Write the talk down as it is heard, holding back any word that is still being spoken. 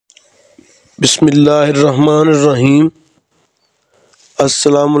Bismillahirrahmanirrahim.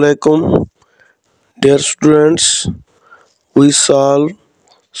 Alaikum. Dear students, we solve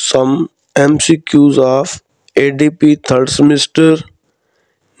some MCQs of ADP third semester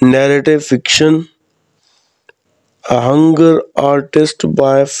narrative fiction A Hunger Artist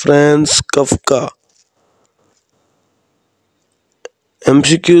by Franz Kafka.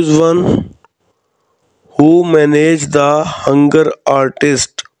 MCQs 1. Who managed the hunger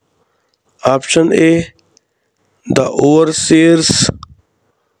artist? Option A. The overseers.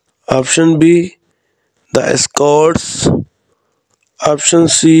 Option B. The escorts. Option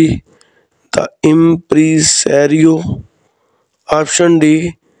C. The impresario. Option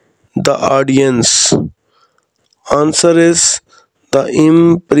D. The audience. Answer is the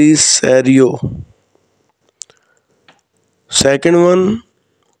impresario. Second one.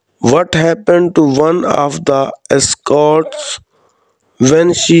 What happened to one of the escorts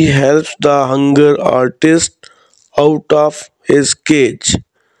when she helps the hunger artist out of his cage?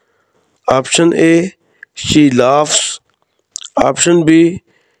 Option A. She laughs. Option B.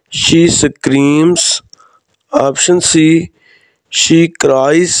 She screams. Option C. She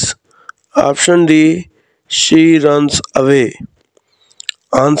cries. Option D. She runs away.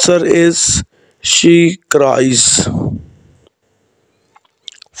 Answer is she cries.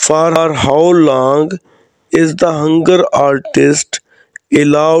 For how long is the hunger artist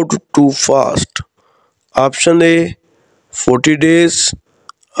allowed to fast? Option A 40 days.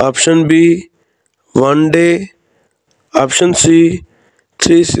 Option B 1 day. Option C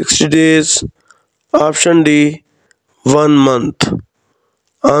 360 days. Option D 1 month.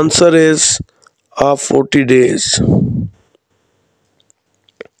 Answer is 40 days.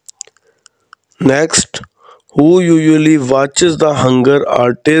 Next, who usually watches the hunger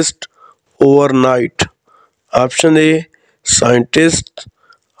artist overnight? Option A scientists.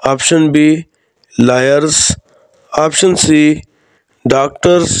 Option B liars. Option C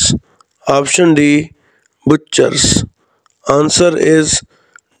doctors. Option D butchers. Answer is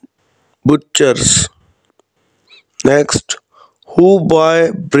butchers. Next, who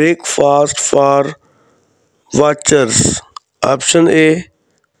buy breakfast for watchers? Option A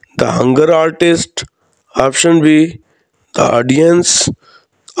the hunger artist. Option B the audience.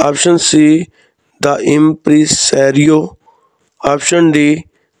 Option C the impresario. Option D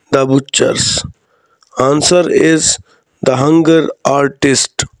the butchers. Answer is the hunger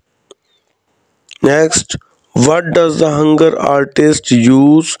artist. Next, what does the hunger artist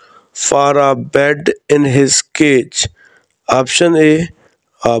use for a bed in his cage? Option A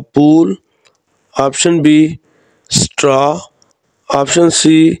pool. Option B straw. Option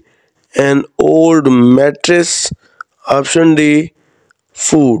C an old mattress. Option D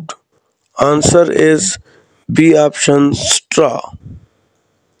food. Answer is B option straw.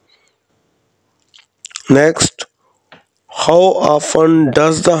 Next, how often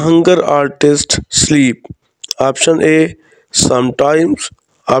does the hunger artist sleep? Option A sometimes.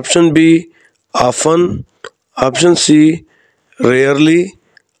 Option B often. Option C rarely.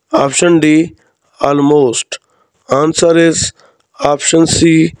 Option D almost. Answer is option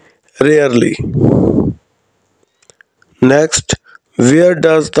C rarely. Next, where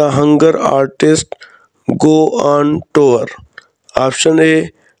does the hunger artist go on tour? Option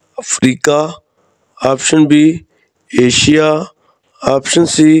A Africa. Option B Asia. Option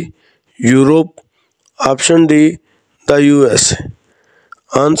C Europe. Option D the USA.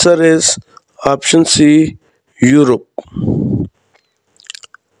 Answer is option C Europe.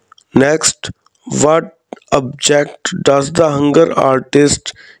 Next, what object does the hunger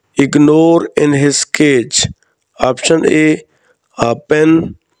artist ignore in his cage? Option A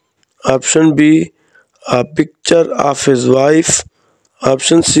pen. Option B a picture of his wife.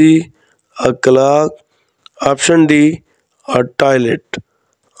 Option C a clock. Option D a toilet.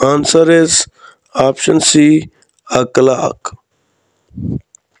 Answer is option C a clock.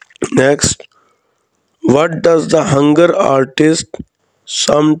 Next, what does the hunger artist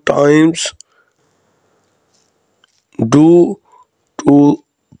sometimes do to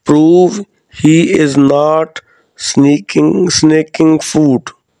prove he is not sneaking food?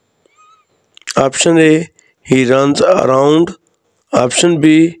 Option A he runs around. Option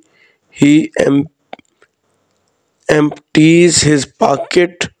B he empties his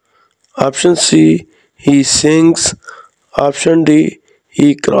pocket. Option C he sings. Option D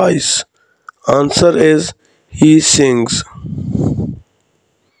he cries. Answer is he sings.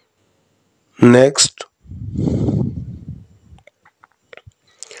 Next,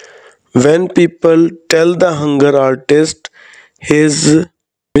 when people tell the hunger artist his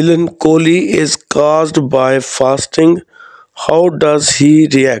melancholy is caused by fasting, how does he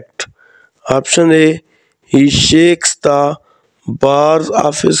react? Option A. He shakes the bars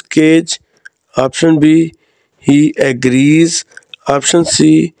of his cage. Option B. He agrees. Option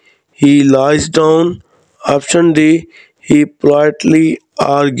C. He lies down. Option D. He politely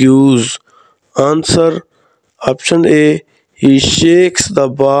argues. Answer. Option A. He shakes the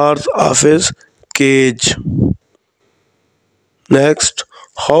bars of his cage. Next,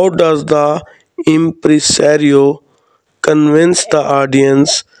 how does the impresario convince the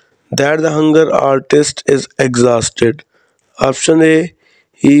audience that the hunger artist is exhausted? Option A.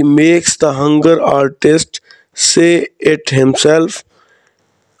 He makes the hunger artist say it himself.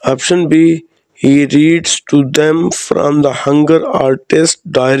 Option B. He reads to them from the hunger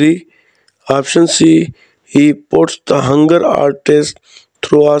artist diary. Option C. He puts the hunger artist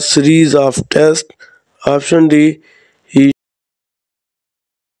through a series of tests. Option D. He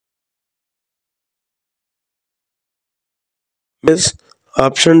is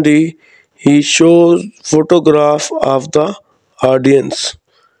Option D. He shows photograph of the audience.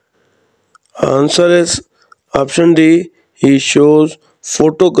 Answer is Option D. He shows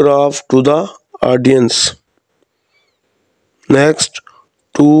photograph to the audience. Next,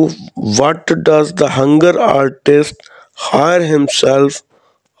 to what does the hunger artist hire himself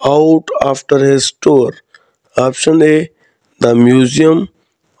out after his tour? Option A. The museum.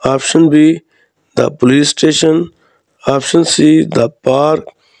 Option B. The police station. Option C. The park.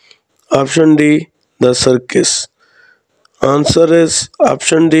 Option D. The circus. Answer is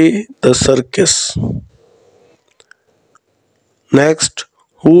Option D. The circus. Next,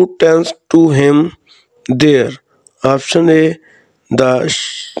 who tends to him there? Option A. The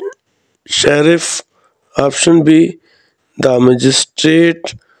sheriff. Option B. The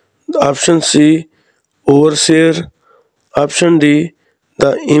magistrate. Option C. Overseer. Option D.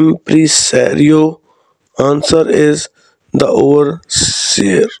 The impresario. Answer is the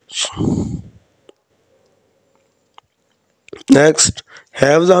overseer. Next,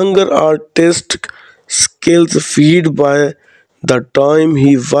 have the hunger artist skills feed by the time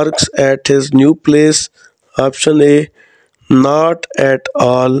he works at his new place? Option A. Not at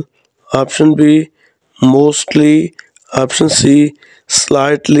all. Option B. Mostly. Option C.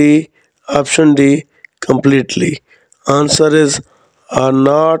 Slightly. Option D. Completely. Answer is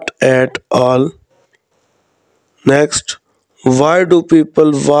not at all. Next, why do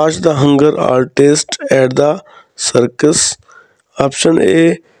people watch the hunger artist at the circus? Option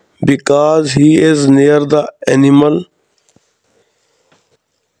A. Because he is near the animal.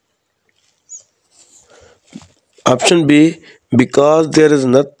 Option B. Because there is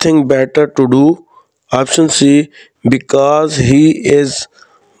nothing better to do. Option C. Because he is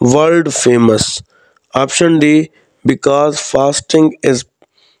world famous. Option D. Because fasting is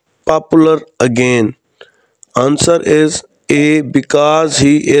popular again. Answer is A. Because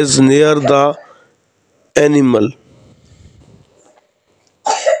he is near the animal.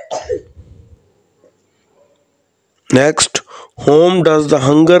 Next, whom does the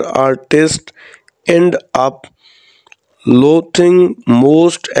hunger artist end up loathing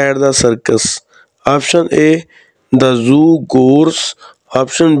most at the circus? Option A. The zoo goers.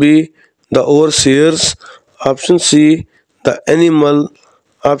 Option B. The overseers. Option C. The animal.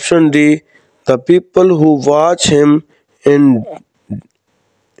 Option D. The people who watch him in,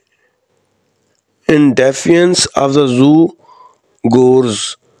 in defiance of the zoo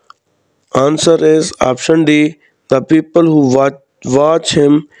goers. Answer is Option D. The people who watch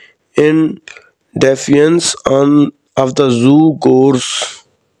him in defiance of the zoo goers.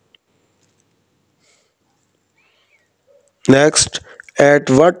 Next, at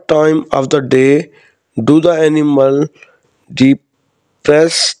what time of the day do the animal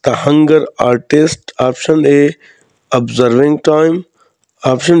depress the hunger artist? Option A. Observing time.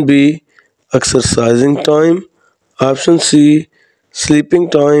 Option B. Exercising time. Option C. Sleeping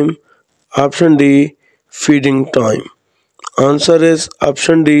time. Option D. Feeding time. Answer is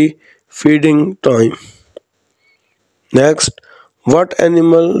Option D. Feeding time. Next, what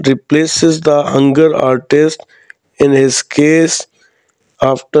animal replaces the hunger artist in his case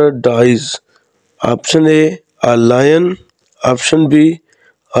after dies? Option A. A lion. Option B.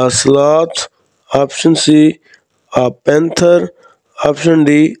 A sloth. Option C. A panther. Option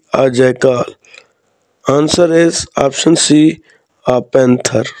D. A jackal. Answer is Option C. A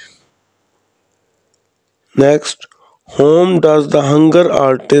panther. Next, whom does the hunger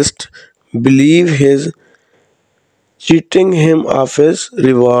artist believe his cheating him of his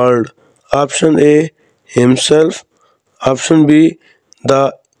reward? Option A. Himself. Option B.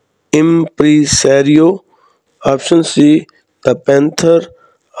 The impresario. Option C. The panther.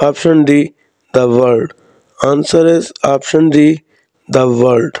 Option D. The world. Answer is Option D. The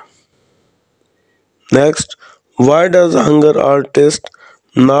world. Next, why does hunger artist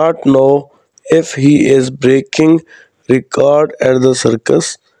not know if he is breaking record at the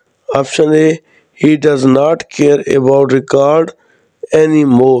circus? Option A, he does not care about record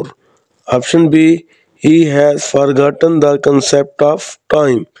anymore. Option B, he has forgotten the concept of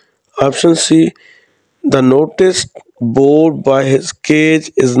time. Option C, the notice board by his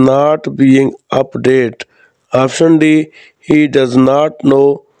cage is not being updated. Option D, he does not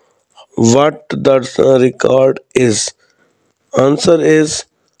know what the record is. Answer is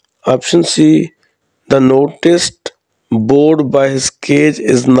option C. The notice board by his cage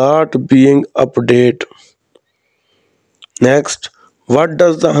is not being updated. Next, what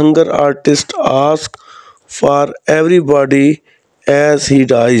does the hunger artist ask for everybody as he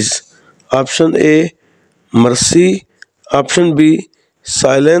dies? Option A, mercy. Option B,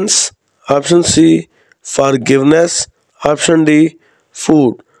 silence. Option C, forgiveness. Option D,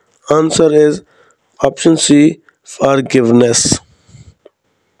 food. Answer is option C, forgiveness.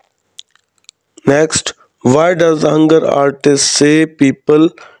 Next, why does the hunger artist say people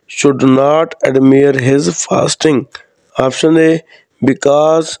should not admire his fasting? Option A,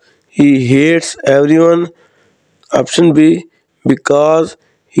 because he hates everyone. Option B, because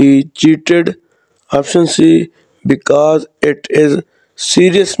he cheated. Option C, because it is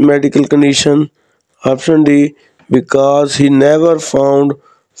serious medical condition. Option D, because he never found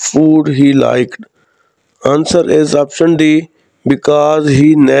food he liked. Answer is option D, because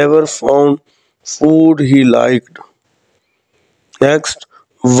he never found food he liked. Next,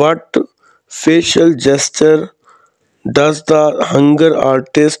 what facial gesture does the hunger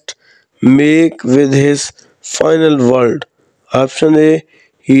artist make with his final word? Option A,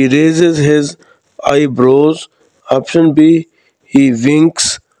 he raises his eyebrows. Option B, he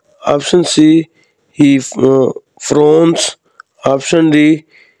winks. Option C, he frowns. Option D,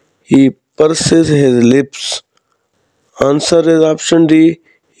 he purses his lips. Answer is option D.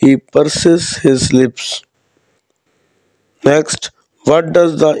 He purses his lips. Next, what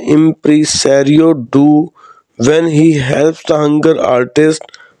does the impresario do when he helps the hunger artist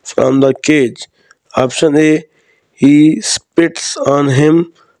from the cage? Option A. He spits on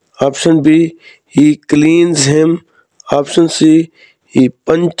him. Option B. He cleans him. Option C. He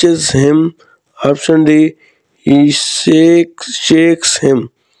punches him. Option D. He shakes him.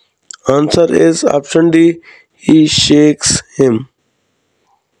 Answer is option D. He shakes him.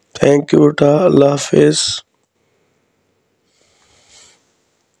 Thank you, Ta. Allah Hafiz.